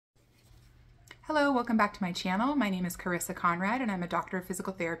Hello, welcome back to my channel. My name is Carissa Conrad and I'm a doctor of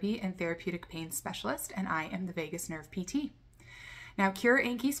physical therapy and therapeutic pain specialist, and I am the vagus nerve PT. Now, Cure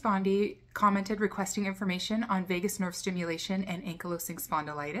Anky Spondy commented requesting information on vagus nerve stimulation and ankylosing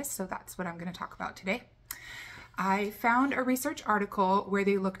spondylitis, so that's what I'm going to talk about today. I found a research article where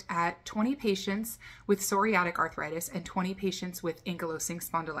they looked at 20 patients with psoriatic arthritis and 20 patients with ankylosing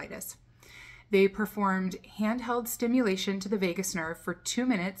spondylitis. They performed handheld stimulation to the vagus nerve for 2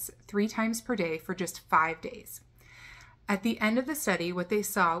 minutes, 3 times per day for just 5 days. At the end of the study, what they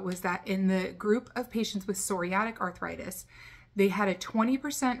saw was that in the group of patients with psoriatic arthritis, they had a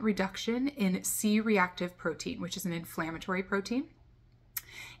 20% reduction in C-reactive protein, which is an inflammatory protein.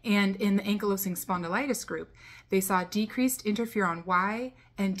 And in the ankylosing spondylitis group, they saw decreased interferon Y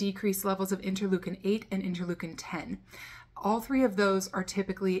and decreased levels of interleukin 8 and interleukin 10. All three of those are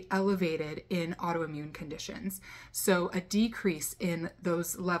typically elevated in autoimmune conditions. So a decrease in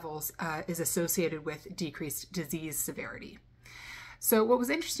those levels is associated with decreased disease severity. So what was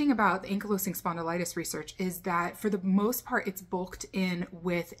interesting about the ankylosing spondylitis research is that for the most part, it's bulked in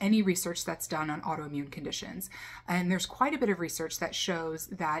with any research that's done on autoimmune conditions. And there's quite a bit of research that shows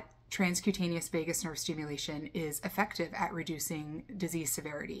that transcutaneous vagus nerve stimulation is effective at reducing disease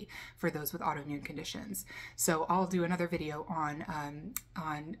severity for those with autoimmune conditions. So I'll do another video on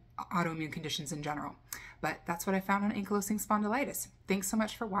autoimmune conditions in general. But that's what I found on ankylosing spondylitis. Thanks so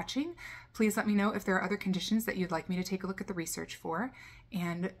much for watching. Please let me know if there are other conditions that you'd like me to take a look at the research for,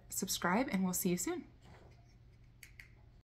 and subscribe, and we'll see you soon.